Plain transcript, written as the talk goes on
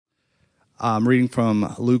I'm reading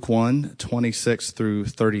from Luke 1:26 through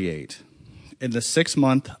 38. In the 6th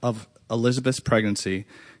month of Elizabeth's pregnancy,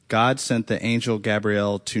 God sent the angel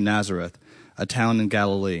Gabriel to Nazareth, a town in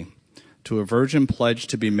Galilee, to a virgin pledged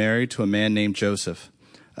to be married to a man named Joseph,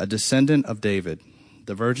 a descendant of David.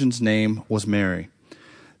 The virgin's name was Mary.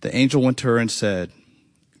 The angel went to her and said,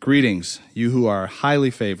 "Greetings, you who are highly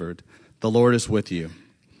favored. The Lord is with you."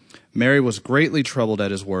 Mary was greatly troubled at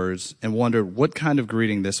his words and wondered what kind of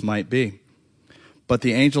greeting this might be. But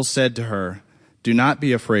the angel said to her, "Do not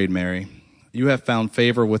be afraid, Mary. You have found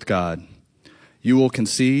favor with God. You will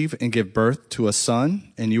conceive and give birth to a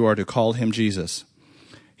son, and you are to call him Jesus.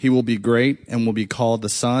 He will be great and will be called the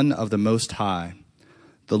Son of the Most High.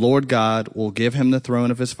 The Lord God will give him the throne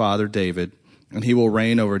of his father David, and he will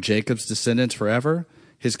reign over Jacob's descendants forever.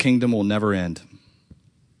 His kingdom will never end."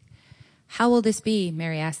 "How will this be?"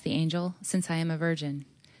 Mary asked the angel, "since I am a virgin?"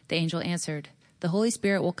 The angel answered, "The Holy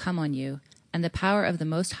Spirit will come on you, and the power of the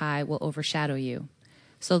Most High will overshadow you.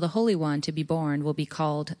 So the Holy One to be born will be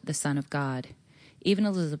called the Son of God. Even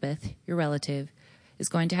Elizabeth, your relative, is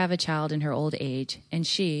going to have a child in her old age, and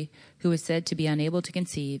she, who is said to be unable to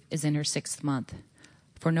conceive, is in her 6th month.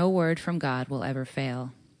 For no word from God will ever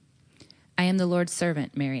fail." "I am the Lord's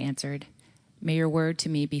servant," Mary answered. "May your word to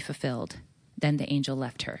me be fulfilled." Then the angel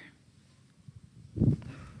left her.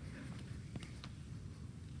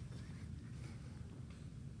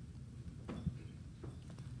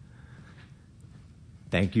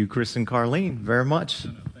 Thank you, Chris and Carlene, very much.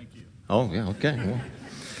 No, thank you. Oh, yeah, okay. Well,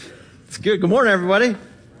 it's good. Good morning, everybody.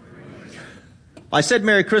 I said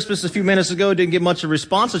Merry Christmas a few minutes ago, didn't get much of a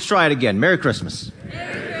response. Let's try it again. Merry Christmas.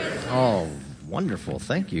 Merry Christmas. Oh, wonderful.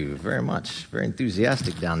 Thank you very much. Very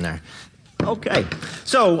enthusiastic down there. Okay.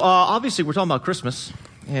 So, obviously, we're talking about Christmas.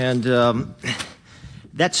 And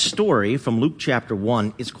that story from Luke chapter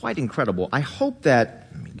 1 is quite incredible. I hope that,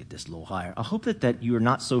 let me get this a little higher. I hope that you're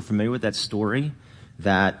not so familiar with that story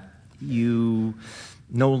that you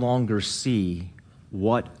no longer see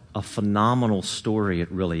what a phenomenal story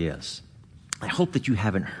it really is. I hope that you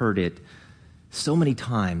haven't heard it so many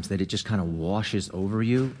times that it just kind of washes over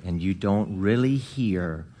you and you don't really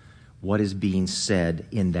hear what is being said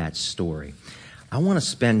in that story. I want to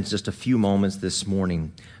spend just a few moments this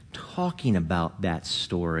morning talking about that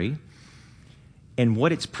story and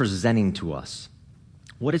what it's presenting to us.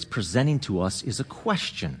 What it's presenting to us is a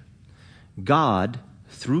question. God,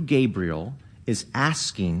 through Gabriel, is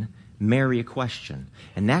asking Mary a question.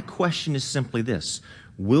 And that question is simply this: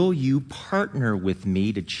 will you partner with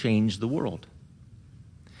me to change the world?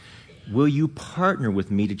 Will you partner with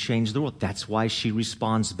me to change the world? That's why she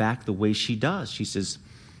responds back the way she does. She says,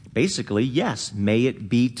 basically, yes, may it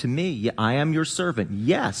be to me. I am your servant.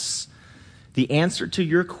 Yes. The answer to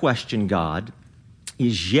your question, God,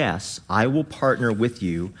 is yes, I will partner with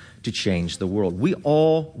you to change the world. We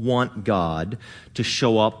all want God to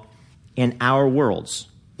show up in our worlds,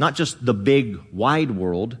 not just the big, wide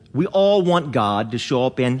world. We all want God to show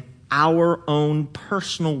up in our own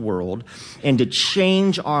personal world and to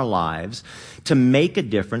change our lives, to make a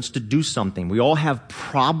difference, to do something. We all have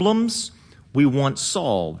problems we want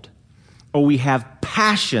solved, or we have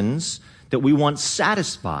passions that we want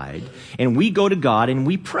satisfied, and we go to God and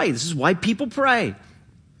we pray. This is why people pray.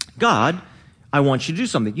 God, I want you to do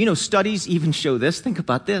something. You know, studies even show this. Think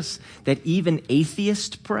about this, that even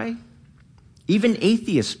atheists pray. Even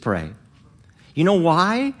atheists pray. You know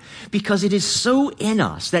why? Because it is so in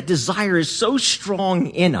us, that desire is so strong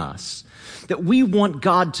in us, that we want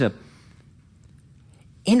God to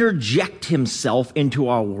interject himself into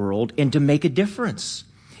our world and to make a difference.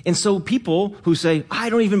 And so people who say, I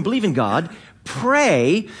don't even believe in God,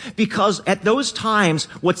 pray, because at those times,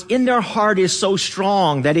 what's in their heart is so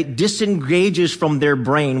strong that it disengages from their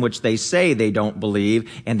brain, which they say they don't believe,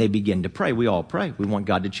 and they begin to pray. We all pray. We want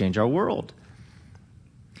God to change our world.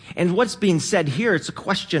 And what's being said here, it's a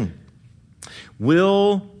question.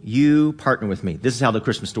 Will you partner with me? This is how the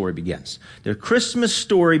Christmas story begins. The Christmas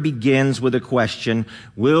story begins with a question.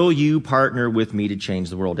 Will you partner with me to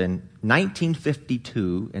change the world? In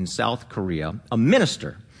 1952 in South Korea, a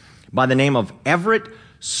minister by the name of Everett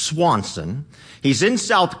Swanson, he's in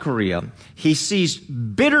South Korea. He sees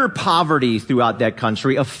bitter poverty throughout that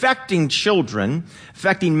country, affecting children,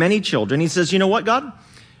 affecting many children. He says, you know what, God?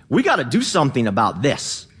 We got to do something about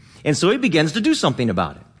this. And so he begins to do something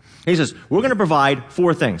about it. He says, we're going to provide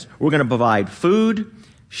 4 things. We're going to provide food,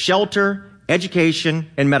 shelter,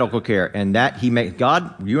 education, and medical care. And that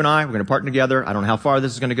God, you and I, we're going to partner together. I don't know how far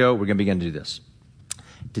this is going to go. We're going to begin to do this.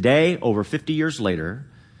 Today, over 50 years later,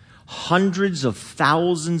 hundreds of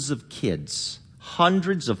thousands of kids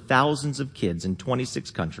hundreds of thousands of kids in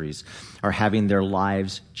 26 countries are having their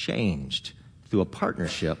lives changed through a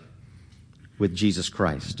partnership with Jesus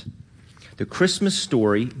Christ. The Christmas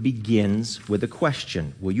story begins with a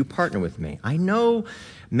question. Will you partner with me? I know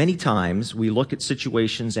many times we look at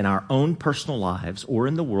situations in our own personal lives or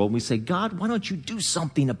in the world and we say, God, why don't you do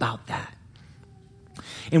something about that?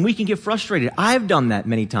 And we can get frustrated. I've done that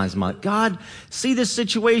many times. God, see this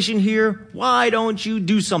situation here? Why don't you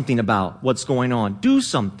do something about what's going on? Do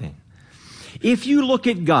something. If you look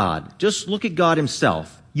at God, just look at God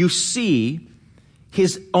himself, you see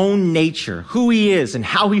his own nature, who he is and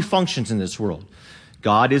how he functions in this world.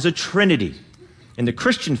 God is a Trinity. In the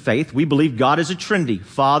Christian faith, we believe God is a Trinity.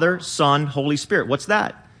 Father, Son, Holy Spirit. What's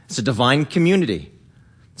that? It's a divine community.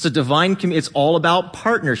 It's a divine community. It's all about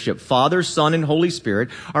partnership. Father, Son, and Holy Spirit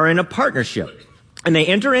are in a partnership. And they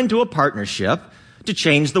enter into a partnership to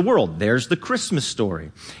change the world. There's the Christmas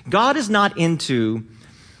story. God is not into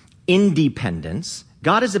independence.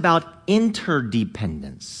 God is about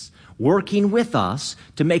interdependence, working with us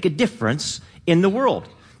to make a difference in the world.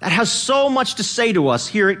 That has so much to say to us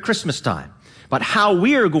here at Christmas time about how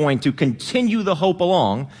we are going to continue the hope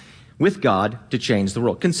along with God to change the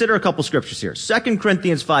world. Consider a couple scriptures here. 2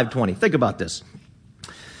 Corinthians 5:20. Think about this.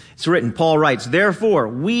 It's written, Paul writes, therefore,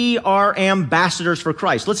 we are ambassadors for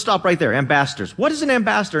Christ. Let's stop right there. Ambassadors. What is an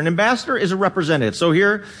ambassador? An ambassador is a representative. So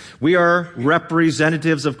here we are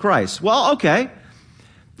representatives of Christ. Well, okay.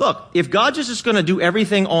 Look, if God just is going to do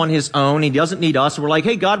everything on his own, he doesn't need us, we're like,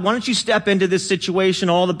 hey, God, why don't you step into this situation,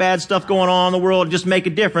 all the bad stuff going on in the world, and just make a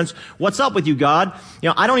difference? What's up with you, God?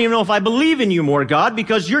 I don't even know if I believe in you more, God,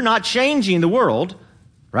 because you're not changing the world,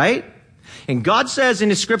 right? And God says in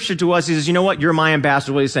his scripture to us, he says, you know what? You're my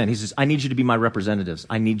ambassador. What he's saying? He says, I need you to be my representatives.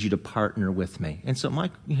 I need you to partner with me. And so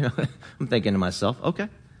I'm thinking to myself, okay,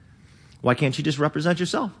 why can't you just represent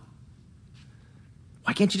yourself?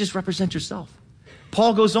 Why can't you just represent yourself?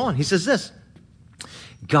 Paul goes on. He says this,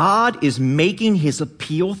 God is making his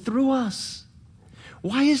appeal through us.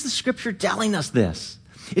 Why is the scripture telling us this?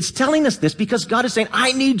 It's telling us this because God is saying,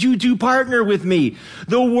 I need you to partner with me.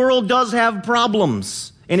 The world does have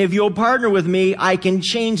problems. And if you'll partner with me, I can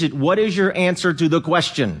change it. What is your answer to the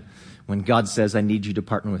question? When God says, I need you to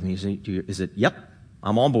partner with me, is it, yep,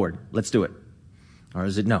 I'm on board. Let's do it. Or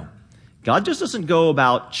is it no? God just doesn't go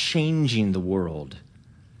about changing the world.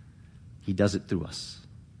 He does it through us.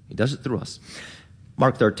 He does it through us.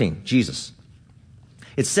 Mark 13, Jesus.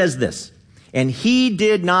 It says this, and he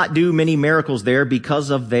did not do many miracles there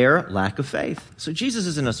because of their lack of faith. So Jesus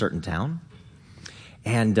is in a certain town.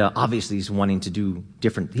 And obviously he's wanting to do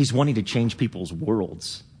different. He's wanting to change people's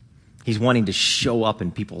worlds. He's wanting to show up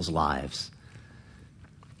in people's lives.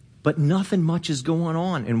 But nothing much is going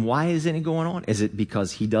on. And why isn't it going on? Is it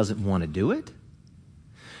because he doesn't want to do it?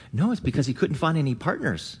 No, it's because he couldn't find any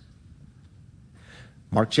partners.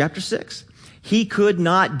 Mark chapter 6. He could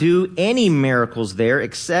not do any miracles there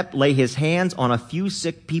except lay his hands on a few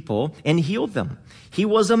sick people and heal them. He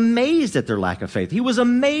was amazed at their lack of faith. He was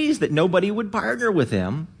amazed that nobody would partner with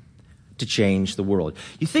him to change the world.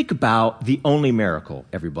 You think about the only miracle,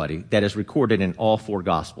 everybody, that is recorded in all four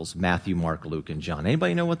Gospels, Matthew, Mark, Luke, and John.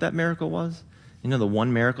 Anybody know what that miracle was? You know the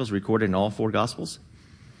one miracle is recorded in all four Gospels?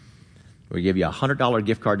 We give you a $100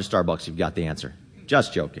 gift card to Starbucks if you've got the answer.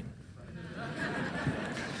 Just joking.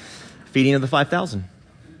 Feeding of the 5,000.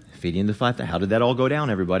 Feeding of the 5,000. How did that all go down,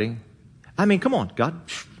 everybody? I mean, come on, God.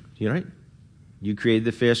 You know, right? You created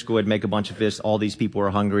the fish. Go ahead and make a bunch of fish. All these people are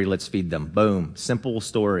hungry. Let's feed them. Boom. Simple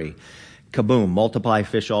story. Kaboom. Multiply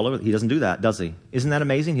fish all over. He doesn't do that, does he? Isn't that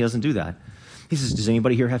amazing? He doesn't do that. He says, does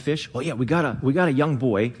anybody here have fish? Oh, yeah, we got a young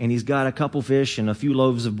boy, and he's got a couple fish and a few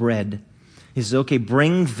loaves of bread. He says, okay,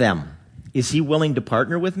 bring them. Is he willing to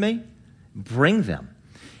partner with me? Bring them.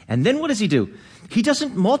 And then what does he do? He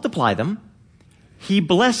doesn't multiply them. He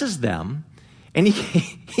blesses them. And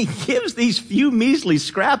he gives these few measly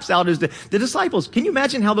scraps out to the disciples. Can you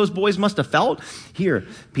imagine how those boys must have felt? Here,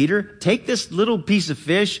 Peter, take this little piece of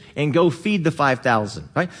fish and go feed the 5,000,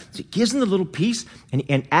 right? So he gives them the little piece,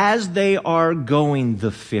 and as they are going,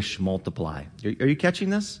 the fish multiply. Are you catching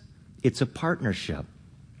this? It's a partnership.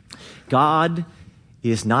 God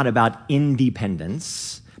is not about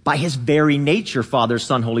independence. By his very nature, Father,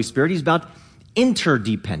 Son, Holy Spirit, he's about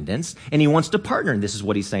interdependence, and he wants to partner. And this is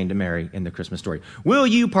what he's saying to Mary in the Christmas story. Will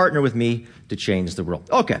you partner with me to change the world?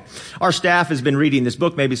 Okay. Our staff has been reading this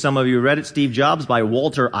book. Maybe some of you read it, Steve Jobs by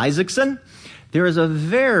Walter Isaacson. There is a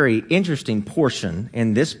very interesting portion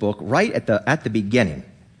in this book right at the beginning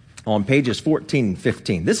on pages 14 and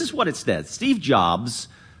 15. This is what it says. Steve Jobs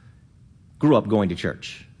grew up going to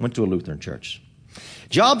church, went to a Lutheran church.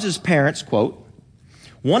 Jobs' parents, quote,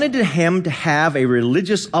 wanted him to have a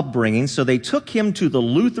religious upbringing, so they took him to the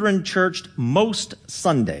Lutheran church most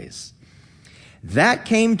Sundays. That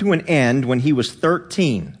came to an end when he was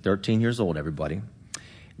 13 years old, everybody.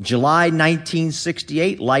 July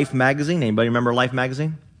 1968, Life magazine. Anybody remember Life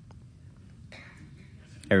magazine?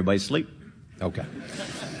 Everybody asleep? Okay.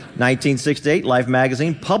 1968, Life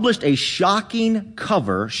magazine published a shocking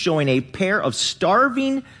cover showing a pair of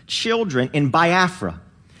starving children in Biafra.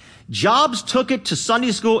 Jobs took it to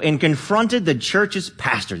Sunday school and confronted the church's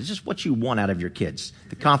pastor. This is what you want out of your kids,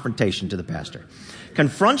 the confrontation to the pastor.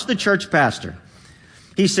 Confronts the church pastor.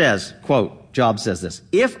 He says, quote, Jobs says this,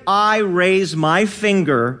 "If I raise my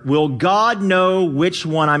finger, will God know which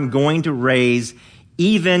one I'm going to raise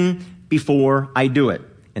even before I do it?"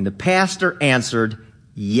 And the pastor answered,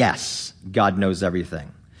 "Yes, God knows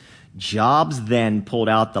everything." Jobs then pulled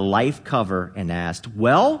out the Life cover and asked,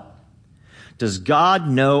 "Well, does God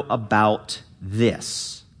know about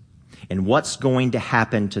this? And what's going to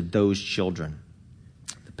happen to those children?"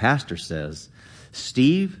 The pastor says,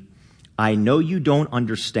 "Steve, I know you don't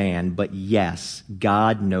understand, but yes,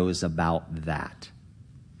 God knows about that."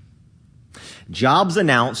 Jobs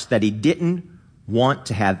announced that he didn't want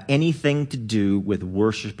to have anything to do with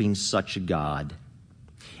worshiping such a God,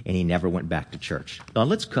 and he never went back to church. Now,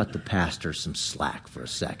 let's cut the pastor some slack for a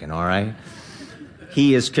second, all right?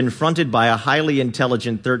 He is confronted by a highly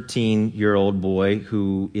intelligent 13-year-old boy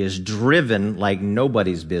who is driven like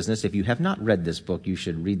nobody's business. If you have not read this book, you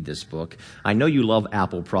should read this book. I know you love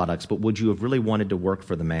Apple products, but would you have really wanted to work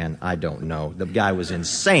for the man? I don't know. The guy was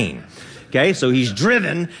insane. Okay, so he's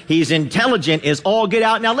driven, he's intelligent, is all get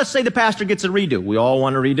out. Now, let's say the pastor gets a redo. We all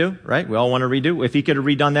want a redo, right? We all want a redo. If he could have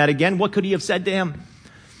redone that again, what could he have said to him?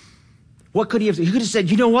 What could he have said? He could have said,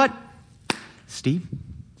 "You know what, Steve?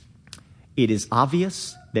 It is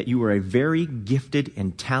obvious that you are a very gifted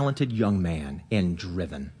and talented young man and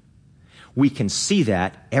driven. We can see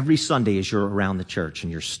that every Sunday as you're around the church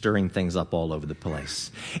and you're stirring things up all over the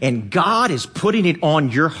place. And God is putting it on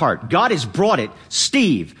your heart. God has brought it,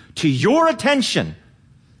 Steve, to your attention.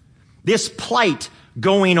 This plight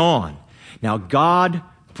going on. Now, God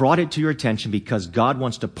brought it to your attention because God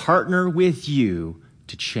wants to partner with you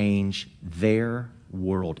to change their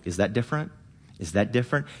world." Is that different? Is that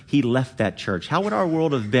different? He left that church. How would our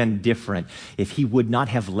world have been different if he would not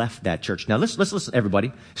have left that church? Now, let's listen,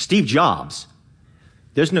 everybody. Steve Jobs,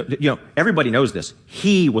 everybody knows this.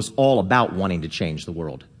 He was all about wanting to change the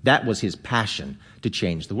world. That was his passion, to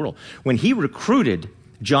change the world. When he recruited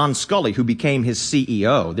John Sculley, who became his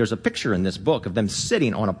CEO, there's a picture in this book of them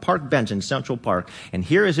sitting on a park bench in Central Park, and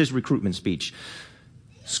here is his recruitment speech.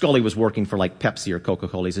 Scully was working for like Pepsi or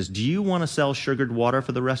Coca-Cola. He says, "Do you want to sell sugared water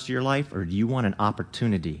for the rest of your life, or do you want an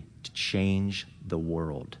opportunity to change the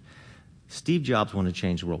world?" Steve Jobs wanted to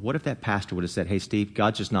change the world. What if that pastor would have said, "Hey, Steve,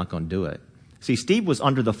 God's just not going to do it"? See, Steve was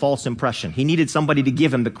under the false impression. He needed somebody to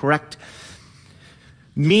give him the correct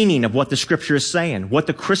meaning of what the Scripture is saying, what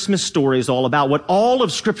the Christmas story is all about, what all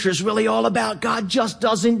of Scripture is really all about. God just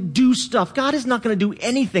doesn't do stuff. God is not going to do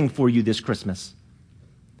anything for you this Christmas.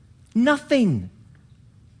 Nothing.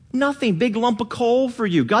 Nothing. Big lump of coal for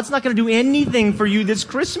you. God's not going to do anything for you this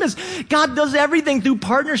Christmas. God does everything through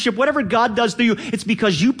partnership. Whatever God does through you, it's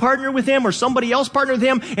because you partner with Him or somebody else partner with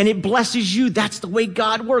Him, and it blesses you. That's the way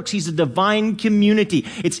God works. He's a divine community.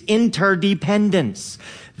 It's interdependence.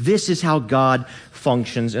 This is how God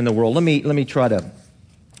functions in the world. Let me try to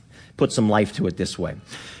put some life to it this way.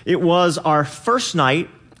 It was our first night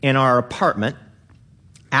in our apartment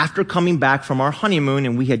after coming back from our honeymoon,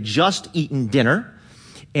 and we had just eaten dinner.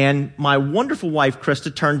 And my wonderful wife,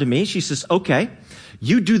 Krista, turned to me. She says, "Okay,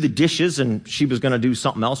 you do the dishes," and she was going to do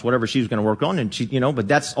something else, whatever she was going to work on. And she, but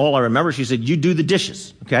that's all I remember. She said, "You do the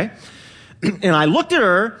dishes." Okay. And I looked at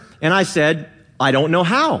her and I said, "I don't know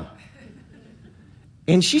how."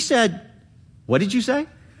 And she said, "What did you say?"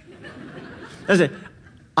 I said,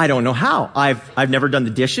 "I don't know how. I've never done the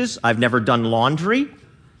dishes. I've never done laundry.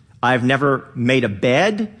 I've never made a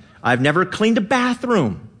bed. I've never cleaned a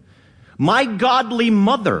bathroom. My godly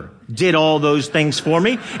mother did all those things for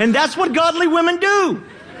me, and that's what godly women do."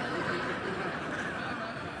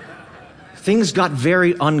 Things got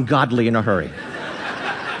very ungodly in a hurry.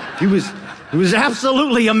 It was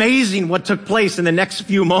absolutely amazing what took place in the next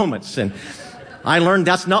few moments, and I learned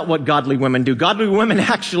that's not what godly women do. Godly women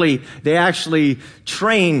actually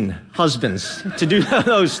train husbands to do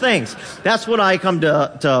those things. That's what I come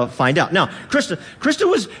to find out. Now, Krista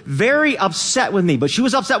was very upset with me, but she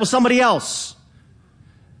was upset with somebody else.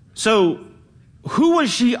 So, who was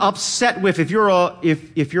she upset with? If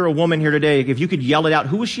you're a woman here today, if you could yell it out,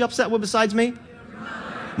 who was she upset with besides me?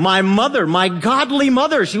 My mother, my godly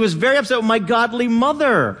mother. She was very upset with my godly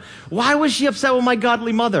mother. Why was she upset with my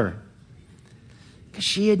godly mother? Because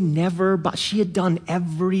she had done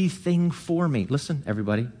everything for me. Listen,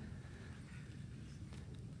 everybody.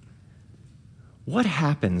 What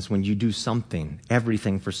happens when you do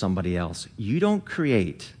everything for somebody else? You don't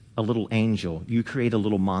create a little angel. You create a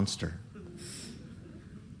little monster.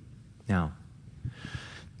 Now,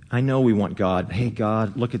 I know we want God. Hey,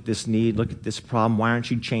 God, look at this need. Look at this problem. Why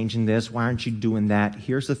aren't you changing this? Why aren't you doing that?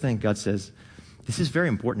 Here's the thing. God says, this is very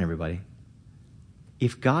important, everybody.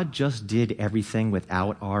 If God just did everything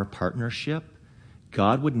without our partnership,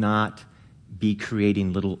 God would not be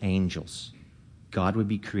creating little angels. God would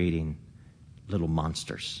be creating little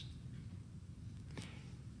monsters.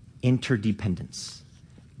 Interdependence.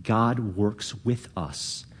 God works with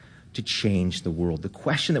us to change the world. The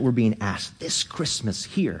question that we're being asked this Christmas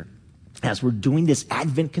here, as we're doing this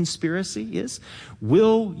Advent conspiracy, is,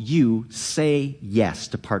 will you say yes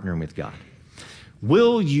to partnering with God?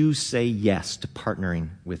 Will you say yes to partnering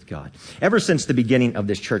with God? Ever since the beginning of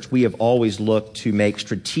this church, we have always looked to make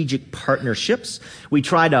strategic partnerships. We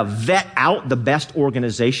try to vet out the best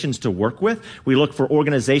organizations to work with. We look for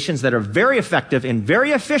organizations that are very effective and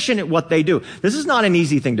very efficient at what they do. This is not an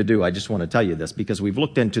easy thing to do. I just want to tell you this because we've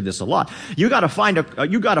looked into this a lot. You got to find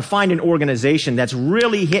an organization that's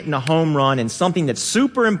really hitting a home run and something that's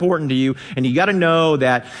super important to you, and you got to know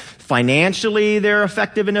that financially they're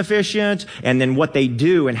effective and efficient, and then what they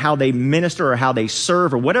do and how they minister or how they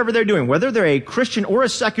serve or whatever they're doing, whether they're a Christian or a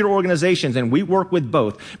secular organization, and we work with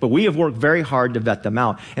both, but we have worked very hard to vet them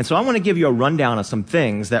out. And so I want to give you a rundown of some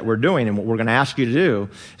things that we're doing, and what we're going to ask you to do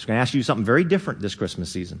is we're going to ask you to do something very different this Christmas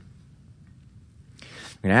season.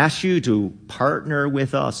 We're going to ask you to partner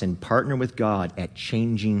with us and partner with God at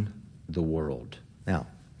changing the world. Now,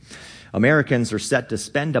 Americans are set to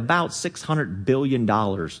spend about $600 billion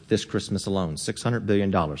this Christmas alone. $600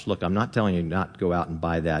 billion. Look, I'm not telling you not to go out and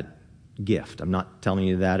buy that gift. I'm not telling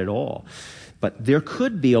you that at all. But there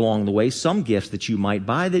could be along the way some gifts that you might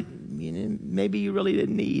buy that maybe you really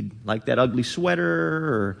didn't need, like that ugly sweater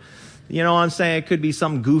or, you know what I'm saying? It could be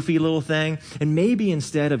some goofy little thing. And maybe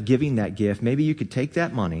instead of giving that gift, maybe you could take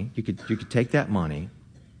that money, you could take that money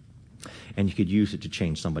and you could use it to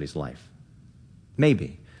change somebody's life.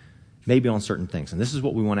 Maybe on certain things. And this is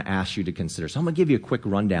what we want to ask you to consider. So I'm going to give you a quick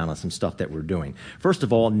rundown of some stuff that we're doing. First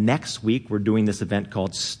of all, next week we're doing this event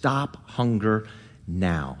called Stop Hunger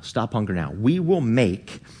Now. Stop Hunger Now. We will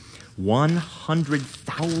make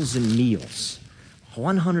 100,000 meals.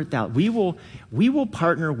 100,000. We will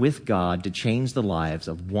partner with God to change the lives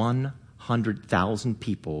of 100,000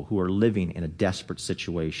 people who are living in a desperate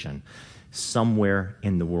situation somewhere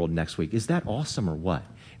in the world next week. Is that awesome or what?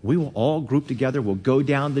 We will all group together. We'll go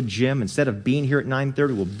down to the gym. Instead of being here at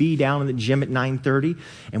 9:30, we'll be down in the gym at 9:30,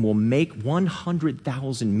 and we'll make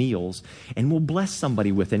 100,000 meals, and we'll bless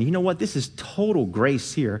somebody with it. And you know what? This is total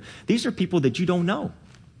grace here. These are people that you don't know.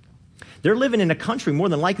 They're living in a country more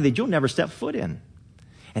than likely that you'll never step foot in.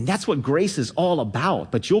 And that's what grace is all about.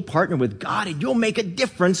 But you'll partner with God and you'll make a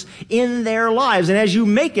difference in their lives. And as you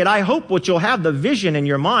make it, I hope what you'll have, the vision in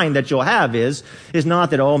your mind that you'll have is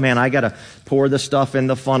not that, oh man, I got to pour the stuff in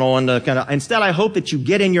the funnel and instead I hope that you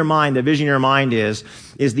get in your mind, the vision in your mind is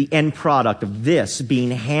the end product of this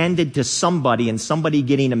being handed to somebody and somebody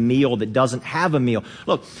getting a meal that doesn't have a meal.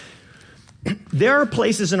 Look, there are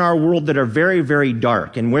places in our world that are very, very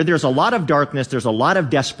dark. And where there's a lot of darkness, there's a lot of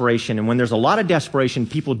desperation. And when there's a lot of desperation,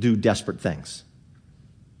 people do desperate things.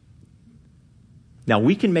 Now,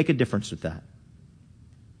 we can make a difference with that.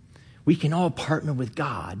 We can all partner with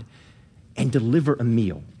God and deliver a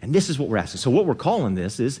meal. And this is what we're asking. So what we're calling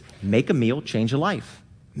this is make a meal, change a life.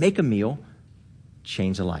 Make a meal,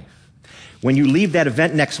 change a life. When you leave that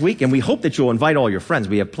event next week, and we hope that you'll invite all your friends.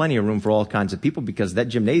 We have plenty of room for all kinds of people because that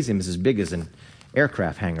gymnasium is as big as an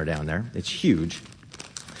aircraft hangar down there. It's huge.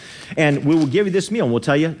 And we will give you this meal, and we'll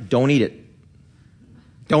tell you, don't eat it.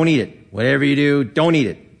 Don't eat it. Whatever you do, don't eat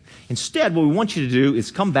it. Instead, what we want you to do is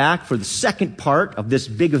come back for the second part of this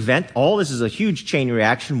big event. All this is a huge chain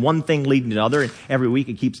reaction, one thing leading to another, and every week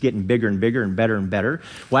it keeps getting bigger and bigger and better and better.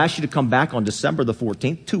 We'll ask you to come back on December the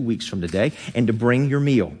 14th, 2 weeks from today, and to bring your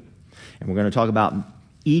meal. And we're going to talk about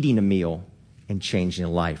eating a meal and changing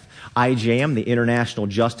a life. IJM, the International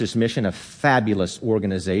Justice Mission, a fabulous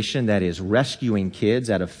organization that is rescuing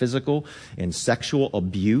kids out of physical and sexual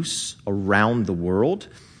abuse around the world.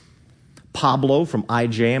 Pablo from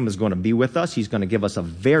IJM is going to be with us. He's going to give us a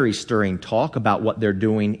very stirring talk about what they're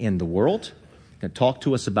doing in the world. He's going to talk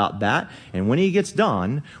to us about that. And when he gets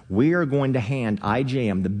done, we are going to hand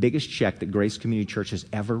IJM the biggest check that Grace Community Church has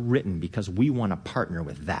ever written because we want to partner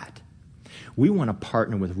with that. We want to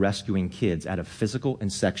partner with rescuing kids out of physical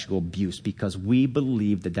and sexual abuse because we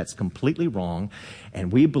believe that that's completely wrong,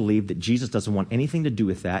 and we believe that Jesus doesn't want anything to do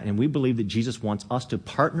with that, and we believe that Jesus wants us to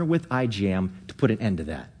partner with IGM to put an end to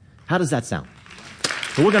that. How does that sound?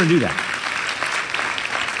 So we're going to do that.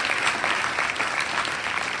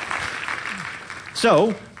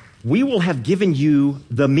 So we will have given you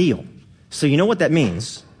the meal. So you know what that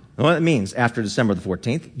means? Well, that means after December the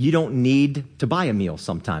 14th, you don't need to buy a meal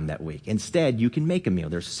sometime that week. Instead, you can make a meal.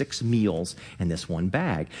 There's 6 meals in this one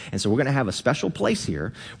bag. And so we're going to have a special place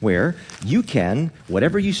here where you can,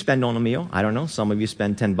 whatever you spend on a meal, I don't know, some of you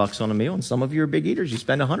spend $10 on a meal, and some of you are big eaters, you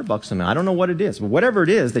spend $100 on a meal. I don't know what it is, but whatever it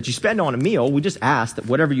is that you spend on a meal, we just ask that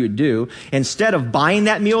whatever you do, instead of buying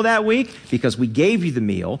that meal that week, because we gave you the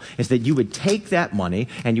meal, is that you would take that money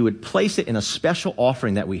and you would place it in a special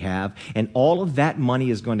offering that we have, and all of that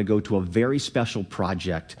money is going to go to a very special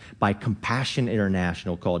project by Compassion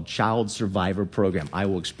International called Child Survivor Program. I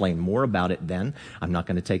will explain more about it then. I'm not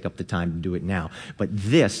going to take up the time to do it now. But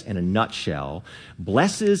this, in a nutshell,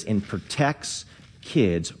 blesses and protects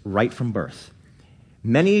kids right from birth.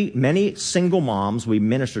 Many single moms we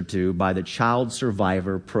minister to by the Child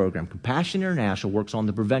Survivor Program. Compassion International works on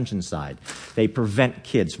the prevention side. They prevent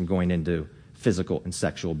kids from going into physical and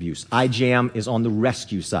sexual abuse. IJM is on the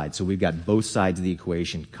rescue side, so we've got both sides of the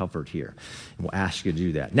equation covered here. And we'll ask you to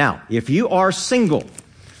do that. Now, if you are single,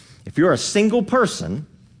 if you're a single person,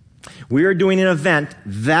 we are doing an event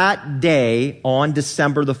that day on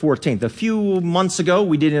December the 14th. A few months ago,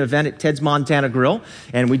 we did an event at Ted's Montana Grill,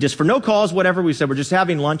 and we just, for no cause, whatever, we said we're just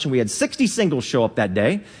having lunch, and we had 60 singles show up that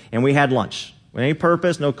day, and we had lunch. With any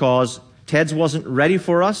purpose, no cause. Ted's wasn't ready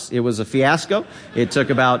for us. It was a fiasco. It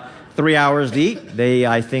took about 3 hours to eat. They,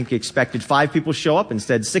 I think, expected 5 people to show up.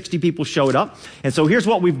 Instead, 60 people showed up. And so here's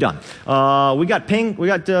what we've done. We got Ping. We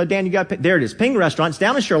got, Dan, you got, there it is. Ping Restaurant. It's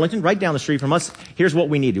down in Shirlington, right down the street from us. Here's what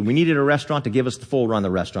we needed. We needed a restaurant to give us the full run of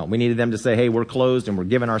the restaurant. We needed them to say, hey, we're closed and we're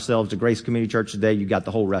giving ourselves to Grace Community Church today. You got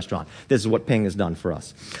the whole restaurant. This is what Ping has done for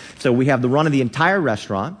us. So we have the run of the entire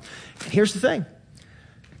restaurant. Here's the thing.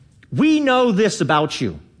 We know this about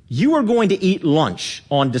you. You are going to eat lunch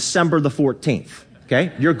on December the 14th.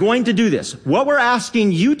 Okay? You're going to do this. What we're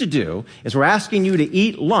asking you to do is we're asking you to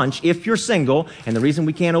eat lunch if you're single. And the reason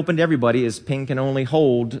we can't open to everybody is Ping can only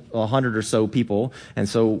hold 100 or so people. And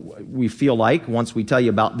so we feel like once we tell you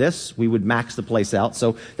about this, we would max the place out.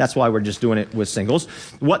 So that's why we're just doing it with singles.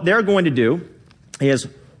 What they're going to do is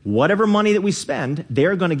whatever money that we spend,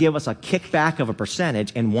 they're going to give us a kickback of a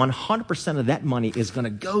percentage, and 100% of that money is going to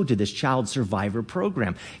go to this Child Survivor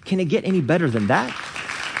Program. Can it get any better than that?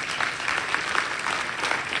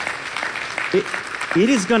 It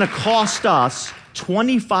is going to cost us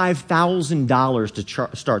 $25,000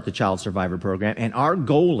 to start the Child Survivor Program, and our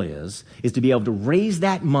goal is to be able to raise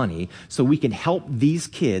that money so we can help these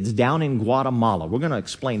kids down in Guatemala. We're going to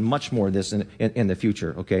explain much more of this in the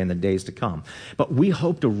future, okay, in the days to come. But we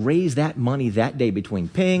hope to raise that money that day between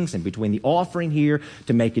Pings and between the offering here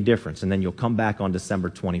to make a difference. And then you'll come back on December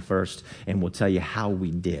 21st, and we'll tell you how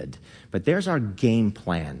we did. But there's our game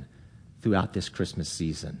plan throughout this Christmas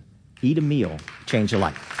season. Eat a meal, change your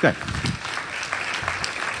life. Good.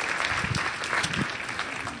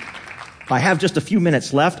 I have just a few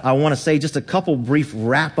minutes left. I want to say just a couple brief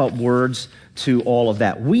wrap-up words to all of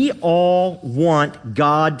that. We all want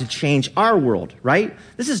God to change our world, right?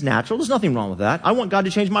 This is natural. There's nothing wrong with that. I want God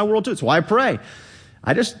to change my world too. That's why I pray.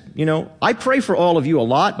 I pray for all of you a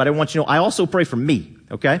lot, but I want you to know I also pray for me,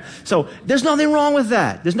 okay? So there's nothing wrong with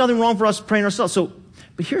that. There's nothing wrong for us praying ourselves.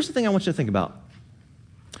 But here's the thing I want you to think about.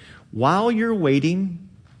 While you're waiting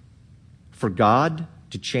for God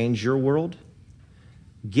to change your world,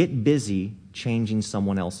 get busy changing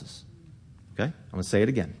someone else's. Okay? I'm going to say it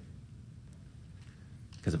again.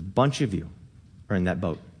 Because a bunch of you are in that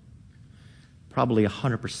boat. Probably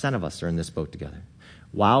 100% of us are in this boat together.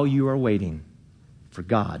 While you are waiting for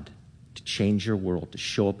God to change your world, to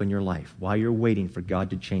show up in your life, while you're waiting for God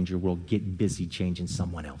to change your world, get busy changing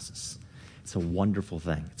someone else's. It's a wonderful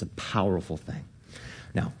thing. It's a powerful thing.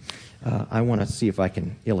 Now, I want to see if I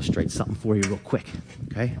can illustrate something for you real quick,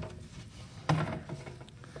 okay?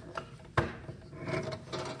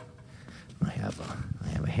 I have a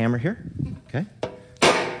hammer here, okay?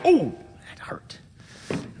 Oh, that hurt.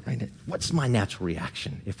 Right. What's my natural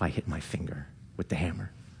reaction if I hit my finger with the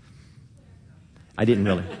hammer? I didn't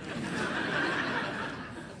really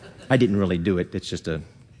do it. It's just an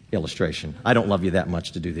illustration. I don't love you that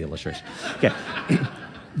much to do the illustration. Okay.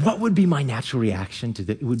 What would be my natural reaction to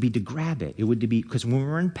that? It would be to grab it. It would be, because when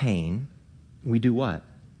we're in pain, we do what?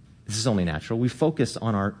 This is only natural. We focus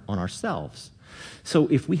on ourselves. So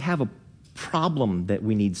if we have a problem that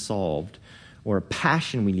we need solved, or a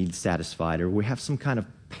passion we need satisfied, or we have some kind of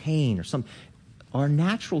pain or some. Our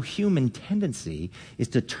natural human tendency is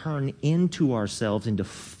to turn into ourselves and to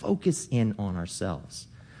focus in on ourselves.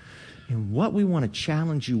 And what we want to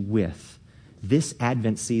challenge you with this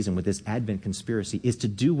Advent season, with this Advent conspiracy, is to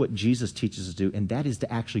do what Jesus teaches us to do, and that is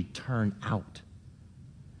to actually turn out.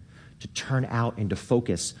 To turn out and to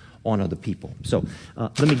focus on other people. So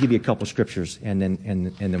let me give you a couple scriptures, and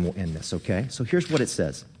then we'll end this, okay? So here's what it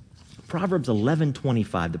says. Proverbs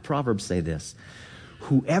 11:25, the Proverbs say this: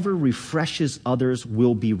 whoever refreshes others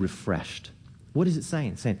will be refreshed. What is it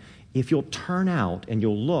saying? It's saying, if you'll turn out and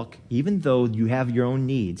you'll look, even though you have your own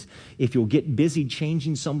needs, if you'll get busy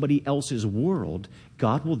changing somebody else's world,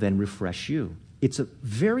 God will then refresh you. It's a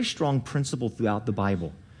very strong principle throughout the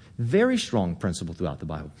Bible. Very strong principle throughout the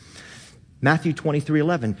Bible. Matthew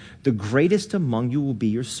 23:11, the greatest among you will be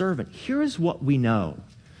your servant. Here is what we know.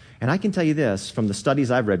 And I can tell you this from the studies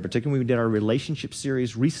I've read, particularly when we did our relationship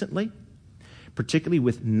series recently, particularly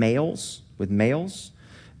with males,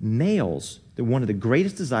 one of the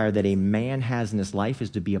greatest desire that a man has in his life is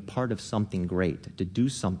to be a part of something great, to do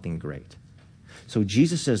something great. So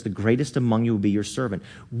Jesus says, the greatest among you will be your servant.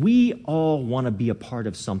 We all want to be a part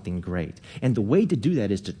of something great. And the way to do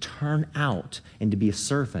that is to turn out and to be a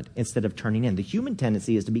servant instead of turning in. The human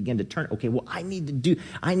tendency is to begin to turn,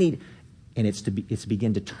 and it's to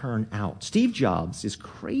begin to turn out. Steve Jobs, as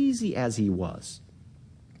crazy as he was,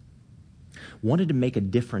 wanted to make a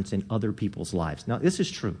difference in other people's lives. Now, this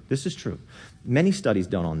is true. Many studies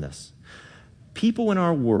done on this. People in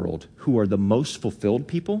our world who are the most fulfilled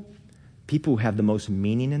people who have the most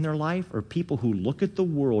meaning in their life, are people who look at the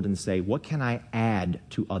world and say, what can I add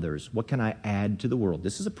to others? What can I add to the world?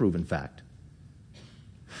 This is a proven fact.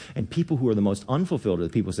 And people who are the most unfulfilled are the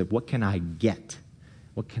people who say, what can I get?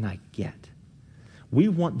 What can I get? We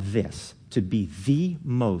want this to be the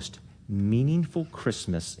most meaningful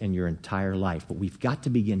Christmas in your entire life, but we've got to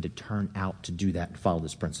begin to turn out to do that and follow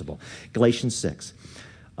this principle. Galatians 6.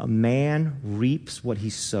 A man reaps what he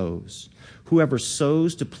sows. Whoever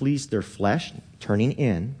sows to please their flesh, turning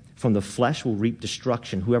in, from the flesh will reap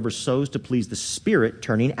destruction. Whoever sows to please the Spirit,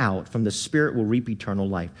 turning out, from the Spirit will reap eternal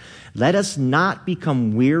life. Let us not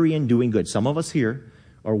become weary in doing good. Some of us here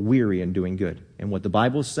are weary in doing good. And what the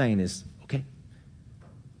Bible is saying is, okay,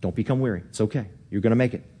 don't become weary. It's okay. You're going to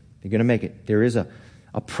make it. You're going to make it. There is a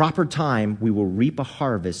proper time we will reap a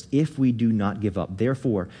harvest if we do not give up.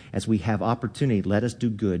 Therefore, as we have opportunity, let us do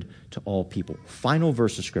good to all people. Final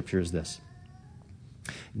verse of Scripture is this.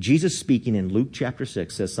 Jesus speaking in Luke chapter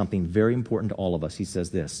 6 says something very important to all of us. He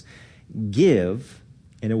says this: give,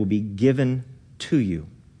 and it will be given to you.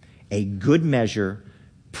 A good measure,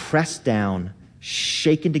 pressed down,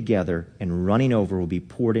 shaken together, and running over will be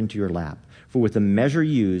poured into your lap. For with the measure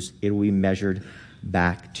used, it will be measured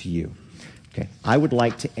back to you. Okay, I would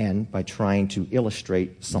like to end by trying to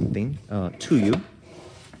illustrate something to you,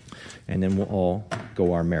 and then we'll all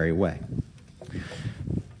go our merry way.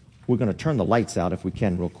 We're going to turn the lights out if we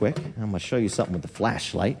can real quick. I'm going to show you something with the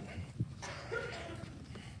flashlight.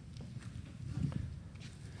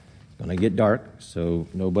 It's going to get dark, so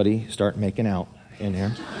nobody start making out in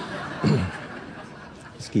here.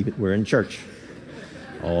 Let's keep it. We're in church.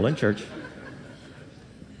 All in church.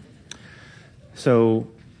 So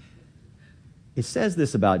it says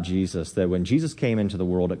this about Jesus, that when Jesus came into the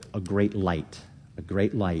world, a great light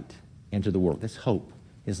entered the world. That's hope,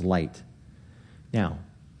 his light. Now,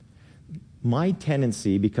 my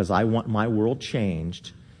tendency, because I want my world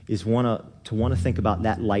changed, is to want to think about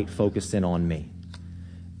that light focused in on me.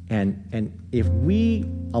 And if we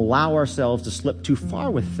allow ourselves to slip too far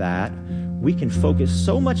with that, we can focus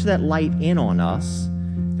so much of that light in on us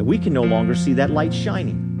that we can no longer see that light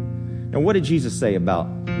shining. Now, what did Jesus say about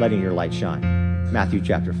letting your light shine? Matthew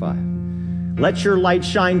chapter 5. Let your light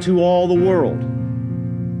shine to all the world.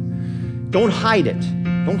 Don't hide it.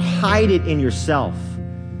 Don't hide it in yourself.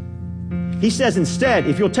 He says instead,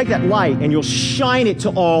 if you'll take that light and you'll shine it to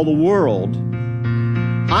all the world,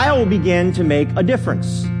 I will begin to make a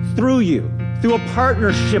difference through you, through a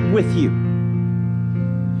partnership with you.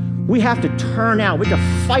 We have to turn out. We have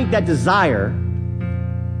to fight that desire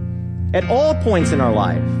at all points in our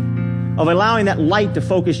life of allowing that light to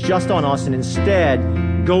focus just on us and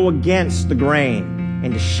instead go against the grain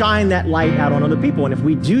and to shine that light out on other people. And if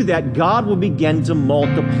we do that, God will begin to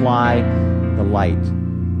multiply the light.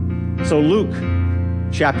 So Luke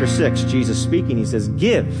chapter 6, Jesus speaking, he says,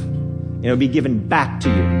 give, and it will be given back to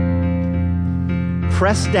you.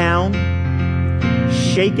 Pressed down,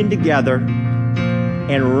 shaken together,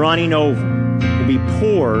 and running over will be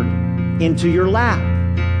poured into your lap.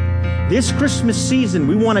 This Christmas season,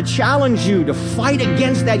 we want to challenge you to fight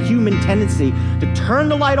against that human tendency to turn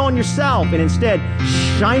the light on yourself and instead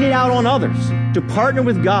shine it out on others, to partner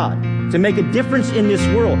with God, to make a difference in this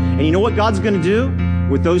world. And you know what God's going to do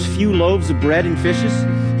with those few loaves of bread and fishes?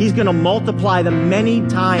 He's going to multiply them many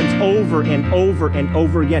times over and over and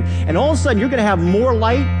over again. And all of a sudden, you're going to have more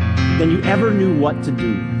light than you ever knew what to do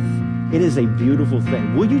with. It is a beautiful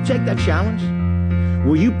thing. Will you take that challenge?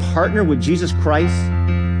 Will you partner with Jesus Christ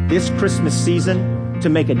this Christmas season to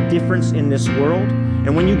make a difference in this world?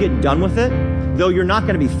 And when you get done with it, though you're not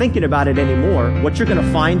going to be thinking about it anymore, what you're going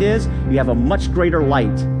to find is you have a much greater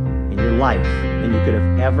light in your life than you could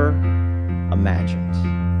have ever imagined.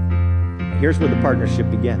 And here's where the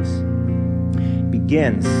partnership begins. It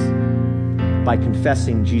begins by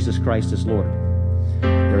confessing Jesus Christ as Lord.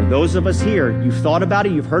 There are those of us here, you've thought about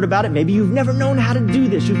it, you've heard about it, maybe you've never known how to do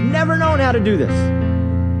this. You've never known how to do this.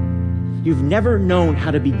 You've never known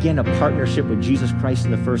how to begin a partnership with Jesus Christ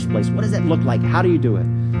in the first place. What does that look like? How do you do it?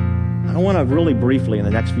 I want to really briefly, in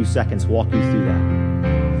the next few seconds, walk you through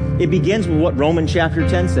that. It begins with what Romans chapter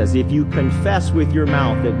 10 says. If you confess with your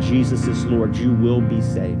mouth that Jesus is Lord, you will be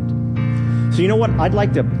saved. So you know what? I'd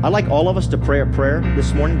like all of us to pray a prayer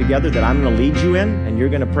this morning together that I'm going to lead you in, and you're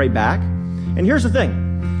going to pray back. And here's the thing.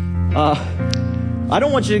 I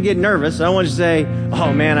don't want you to get nervous. I don't want you to say,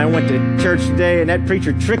 oh man, I went to church today and that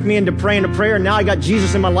preacher tricked me into praying a prayer and now I got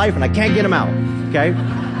Jesus in my life and I can't get him out. Okay?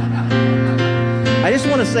 I just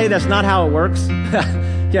want to say that's not how it works.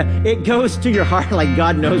 Yeah, it goes to your heart like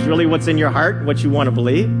God knows really what's in your heart, what you want to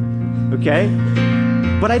believe. Okay?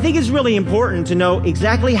 But I think it's really important to know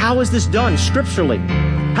exactly how is this done scripturally.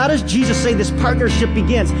 How does Jesus say this partnership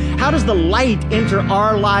begins? How does the light enter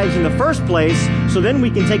our lives in the first place so then we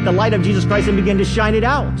can take the light of Jesus Christ and begin to shine it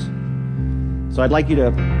out? So I'd like you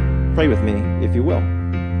to pray with me, if you will.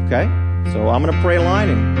 Okay? So I'm going to pray a line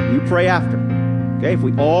and you pray after. Okay? If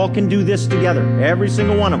we all can do this together, every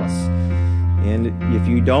single one of us. And if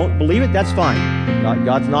you don't believe it, that's fine.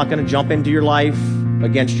 God's not going to jump into your life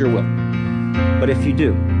against your will. But if you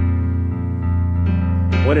do,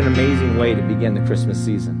 what an amazing way to begin the Christmas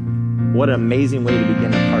season. What an amazing way to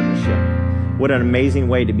begin a partnership. What an amazing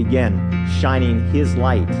way to begin shining His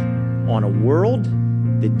light on a world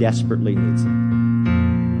that desperately needs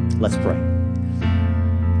it. Let's pray.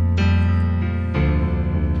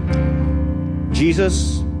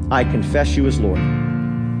 Jesus, I confess you as Lord.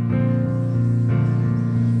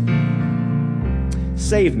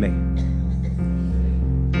 Save me,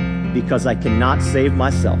 because I cannot save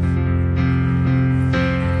myself.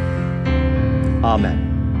 Amen.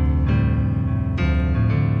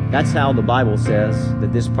 That's how the Bible says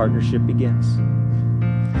that this partnership begins.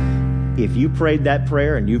 If you prayed that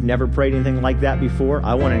prayer and you've never prayed anything like that before,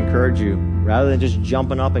 I want to encourage you, rather than just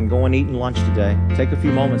jumping up and going eating lunch today, take a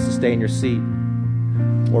few moments to stay in your seat.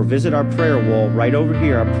 Or visit our prayer wall right over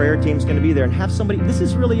here. Our prayer team's going to be there, and have somebody. This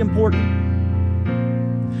is really important.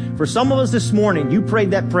 For some of us this morning, you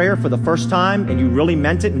prayed that prayer for the first time and you really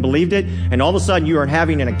meant it and believed it, and all of a sudden you are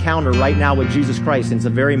having an encounter right now with Jesus Christ, and it's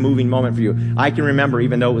a very moving moment for you. I can remember,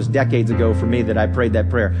 even though it was decades ago for me that I prayed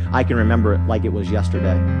that prayer, I can remember it like it was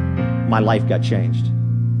yesterday. My life got changed.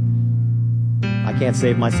 I can't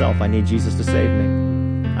save myself. I need Jesus to save me.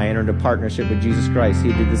 I entered a partnership with Jesus Christ.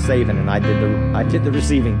 He did the saving and I did the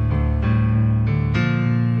receiving.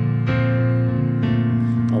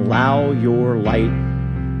 Allow your light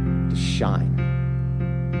to shine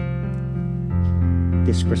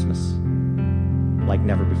this Christmas like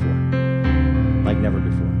never before. Like never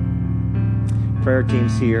before. Prayer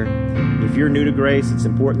team's here. If you're new to Grace, it's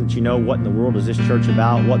important that you know what in the world is this church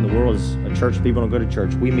about, what in the world is a church people don't go to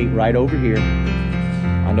church. We meet right over here.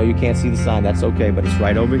 I know you can't see the sign, that's okay, but it's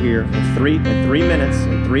right over here. In three minutes,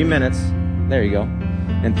 there you go.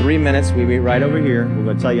 In 3 minutes, we meet right over here. We're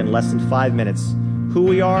going to tell you in less than 5 minutes who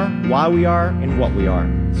we are, why we are, and what we are.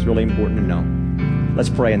 It's really important to know. Let's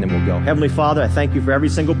pray and then we'll go. Heavenly Father, I thank you for every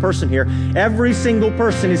single person here. Every single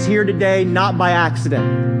person is here today, not by accident.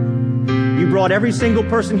 You brought every single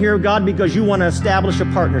person here, God, because you want to establish a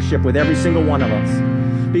partnership with every single one of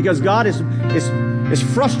us. Because God is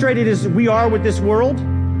as frustrated as we are with this world,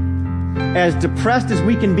 as depressed as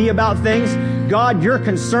we can be about things, God, your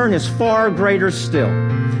concern is far greater still.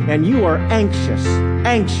 And you are anxious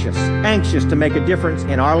to make a difference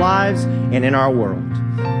in our lives and in our world.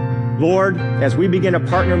 Lord, as we begin a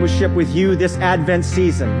partnership with you this Advent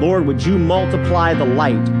season, Lord, would you multiply the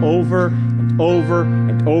light over and over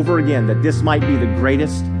and over again, that this might be the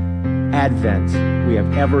greatest Advent we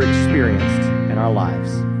have ever experienced in our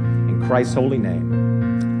lives. In Christ's holy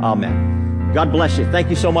name, amen. God bless you. Thank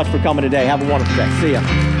you so much for coming today. Have a wonderful day. See ya.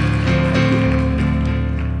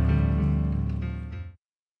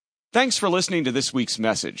 Thanks for listening to this week's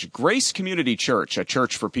message. Grace Community Church, a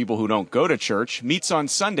church for people who don't go to church, meets on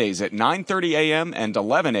Sundays at 9:30 a.m. and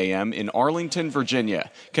 11 a.m. in Arlington, Virginia.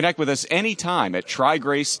 Connect with us anytime at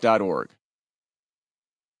trygrace.org.